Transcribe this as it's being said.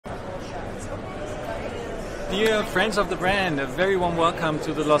Dear friends of the brand, a very warm welcome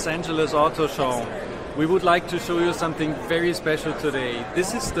to the Los Angeles Auto Show. We would like to show you something very special today.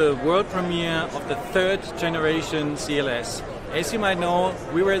 This is the world premiere of the third generation CLS. As you might know,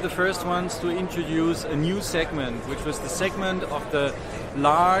 we were the first ones to introduce a new segment, which was the segment of the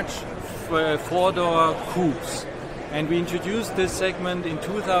large four-door coupes. And we introduced this segment in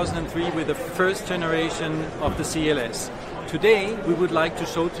 2003 with the first generation of the CLS. Today we would like to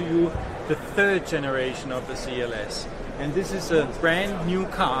show to you the third generation of the CLS. And this is a brand new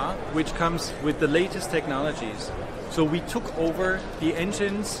car which comes with the latest technologies. So we took over the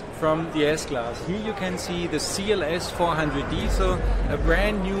engines from the S-Class. Here you can see the CLS 400 diesel, a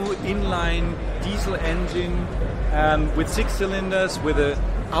brand new inline diesel engine with 6 cylinders with an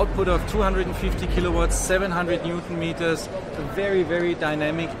output of 250 kilowatts, 700 Newton meters, a very, very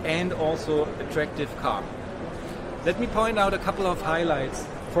dynamic and also attractive car. Let me point out a couple of highlights.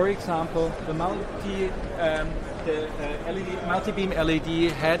 For example, the multi-beam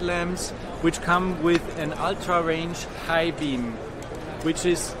LED headlamps, which come with an ultra-range high beam, which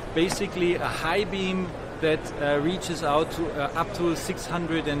is basically a high beam that reaches out to up to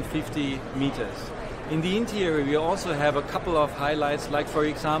 650 meters. In the interior we also have a couple of highlights, like for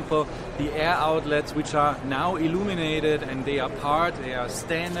example the air outlets, which are now illuminated, and they are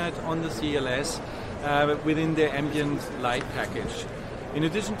standard on the CLS within the ambient light package. In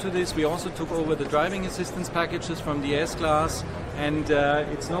addition to this, we also took over the driving assistance packages from the S-Class, and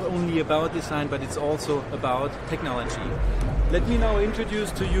it's not only about design, but it's also about technology. Let me now introduce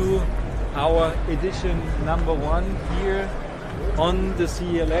to you our edition number 1 here on the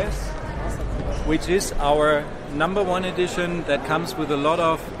CLS, which is our number 1 edition that comes with a lot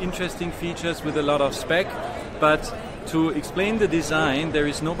of interesting features, with a lot of spec. But to explain the design, there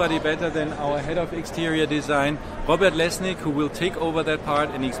is nobody better than our head of exterior design, Robert Lesnick, who will take over that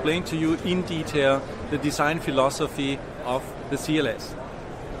part and explain to you in detail the design philosophy of the CLS.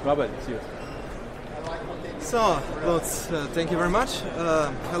 Robert, it's yours. So, Lutz, thank you very much.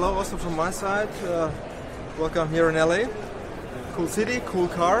 Hello also from my side. Welcome here in LA. Cool city, cool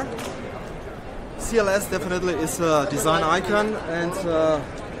car. CLS definitely is a design icon, and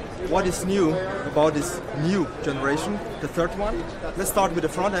what is new about this new generation, the third one? Let's start with the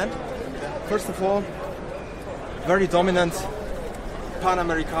front end. First of all, very dominant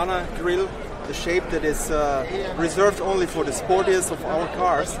Panamericana grille, the shape that is reserved only for the sportiest of our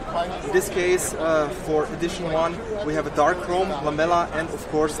cars. In this case, for edition 1, we have a dark chrome, lamella, and of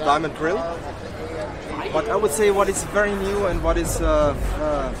course diamond grille. But I would say what is very new and what is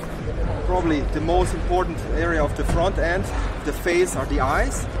probably the most important area of the front end, the face, are the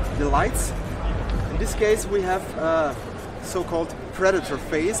eyes, the lights. In this case we have so-called predator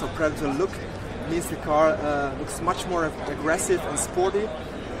face or predator look. It means the car looks much more aggressive and sporty,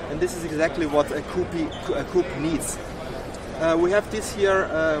 and this is exactly what a coupe needs. We have this here,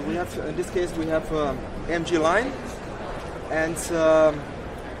 in this case we have AMG line, and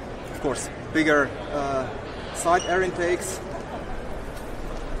of course bigger side air intakes.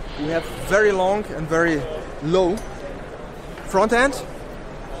 We have very long and very low front end,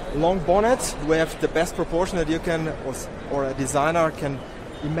 long bonnet. We have the best proportion that you can, or a designer can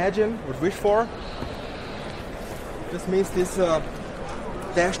imagine or wish for. This means this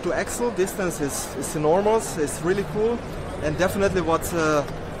dash to axle distance is enormous. It's really cool, and definitely what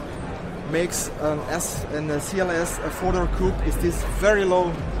makes S and CLS a four-door coupe is this very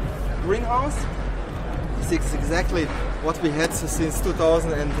low greenhouse. This is exactly what we had since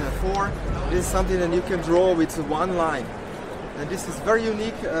 2004. This is something that you can draw with one line, and this is very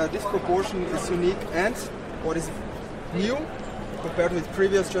unique. This proportion is unique, and what is new compared with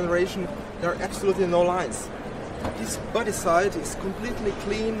previous generation, there are absolutely no lines. This body side is completely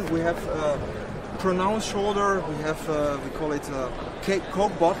clean. We have a pronounced shoulder. We have we call it a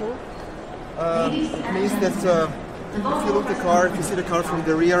Coke bottle. It means that if you see the car from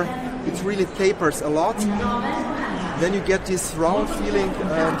the rear, it really tapers a lot. Then you get this round feeling,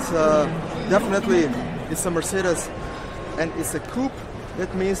 and definitely it's a Mercedes and it's a coupe.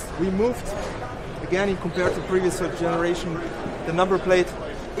 That means we moved, again compared to previous generation, the number plate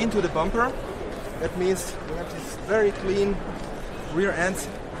into the bumper. That means we have this very clean rear end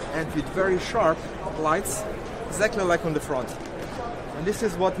and with very sharp lights, exactly like on the front. And this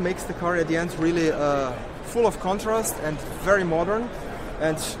is what makes the car at the end really full of contrast and very modern.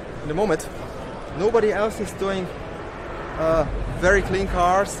 And in the moment, nobody else is doing very clean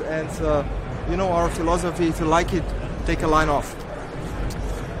cars, and you know our philosophy: to like it, take a line off.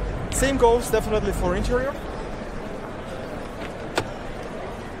 Same goes definitely for interior.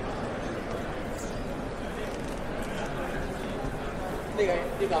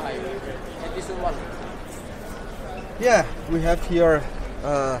 Yeah, we have here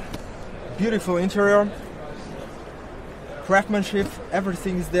beautiful interior, craftsmanship,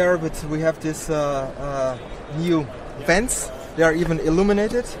 everything is there, but we have this new vents. They are even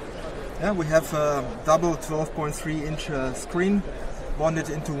illuminated. Yeah, we have a double 12.3-inch screen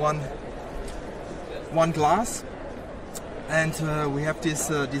bonded into one glass, and we have this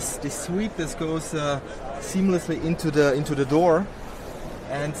sweep that goes seamlessly into the door,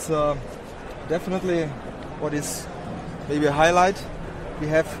 and definitely what is maybe a highlight, we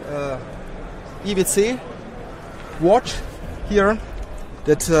have EBC watch here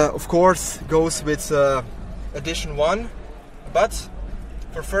that of course goes with edition 1, but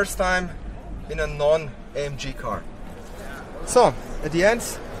for first time in a non-AMG car. So at the end,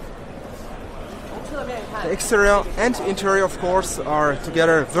 the exterior and interior of course are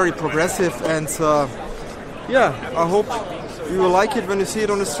together very progressive, and yeah, I hope you will like it when you see it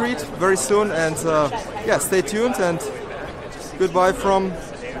on the street very soon, and yeah, stay tuned and goodbye from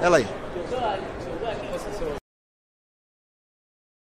LA.